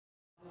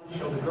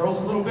the girls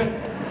a little bit,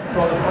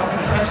 throw the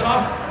fucking press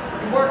off,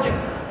 you're working.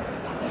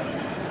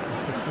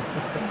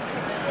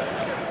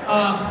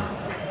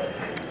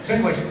 So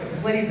anyway,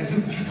 this lady at the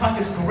zoo, she taught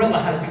this gorilla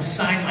how to do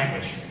sign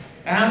language.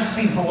 And I don't just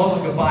mean hello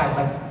and goodbye.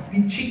 Like,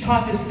 she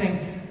taught this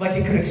thing like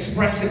it could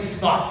express its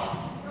thoughts.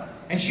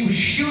 And she was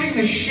shooting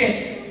the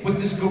shit with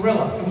this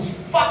gorilla. It was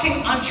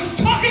fucking she was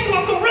talking to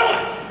a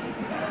gorilla!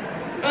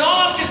 And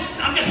I'm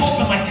just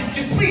hoping, like, just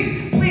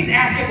please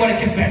ask it what it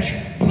can bench.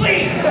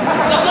 Please! For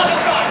the love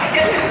of God,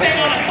 get this thing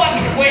on a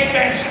fucking weight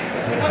bench.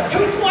 Put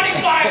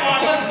 225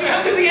 on, let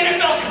him do the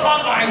NFL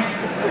Combine.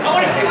 I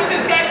want to see what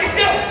this guy can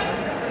do.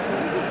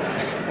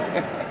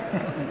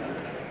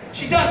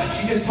 She doesn't.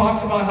 She just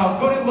talks about how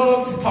good it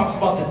looks and talks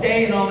about the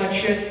day and all that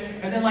shit.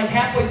 And then, like,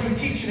 halfway through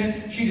teaching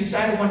it, she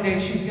decided one day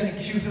she was gonna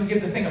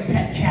give the thing a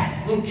pet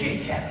cat, a little kitty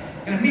cat.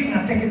 And immediately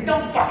I'm thinking,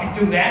 don't fucking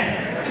do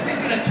that. This thing's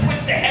gonna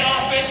twist the head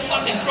off it,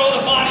 fucking throw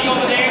the body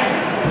over there,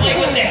 play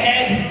with the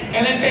head,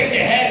 and then take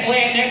the head,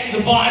 lay it next to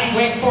the body,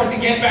 wait for it to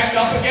get back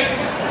up again.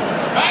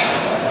 Right?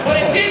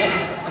 But it didn't.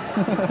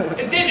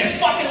 It didn't. It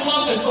fucking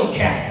loved this little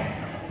cat.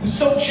 He was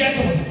so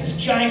gentle with it, this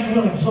giant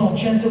gorilla. He was all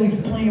gentle, he was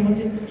playing with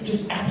it. He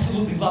just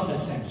absolutely loved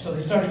this thing. So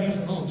they started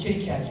using the little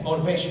kitty cat as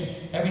motivation.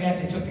 Every night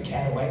they took the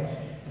cat away,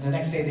 and the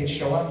next day they'd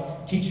show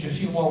up, teach it a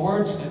few more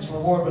words, and its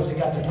reward was they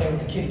got to play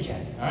with the kitty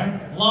cat. All right?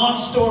 Long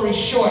story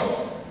short,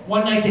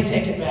 one night they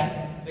take it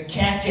back, the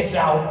cat gets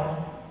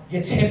out,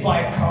 gets hit by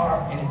a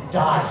car, and it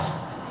dies.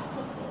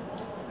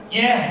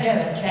 Yeah,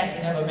 that cat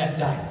you never met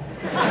died.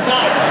 It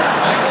died,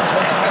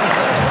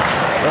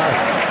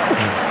 right?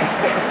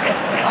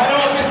 I don't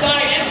know if it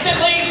died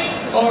instantly,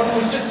 or if it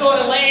was just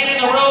sort of laying in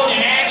the road in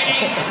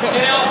agony,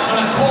 you know, on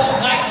a cold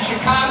night in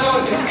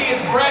Chicago, you see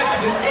its breath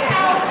as it,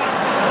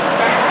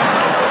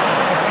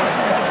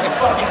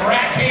 fucking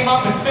rat came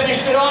up and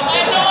finished it off.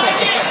 I have no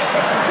idea.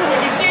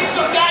 But you seem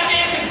so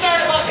goddamn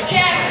concerned about the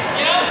cat,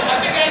 you know, I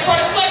figured I'd try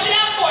to flesh it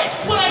out for you.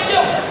 That's what I do.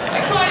 I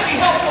try to be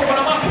helpful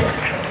when I'm up here.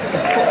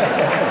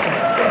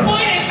 The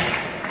point is,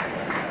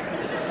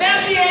 now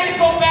she had to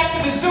go back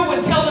to the zoo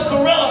and tell the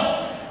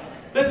gorilla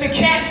that the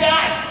cat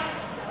died.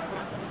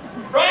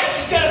 Right?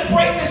 She's got to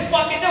break this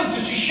fucking news.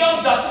 So she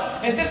shows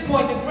up, and at this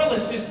point, the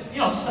gorilla's just, you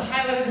know, it's the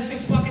highlight of this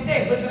thing's fucking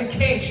day. It lives in a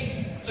cage.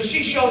 So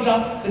she shows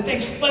up, the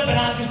thing's flipping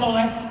out, just going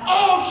like,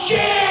 oh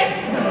shit!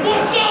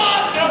 What's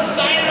up? You know,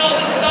 signing all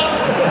this stuff.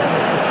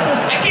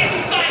 I can't do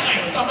sign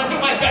language, so I'm gonna do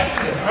my best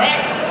for this,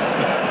 alright?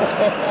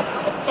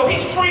 So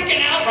he's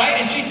freaking out,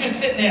 right? And she's just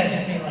sitting there,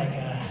 just being like,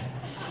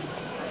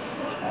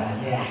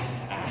 yeah.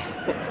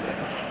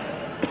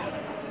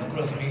 The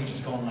gorilla's me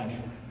just going like,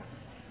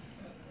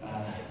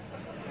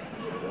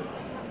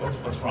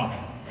 what's wrong?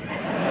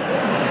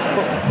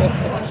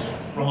 What's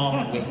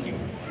wrong with you?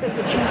 So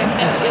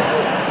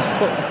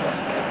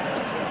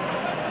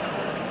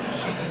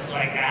she's just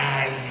like, I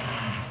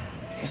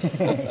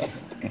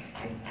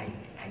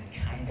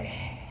kind of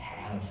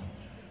have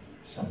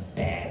some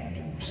bad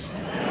news.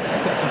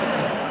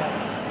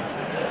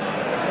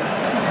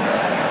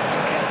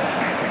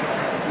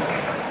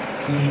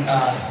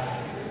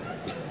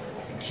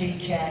 The kitty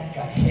cat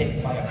got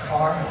hit by a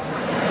car,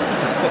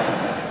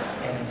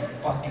 and it's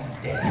fucking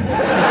dead.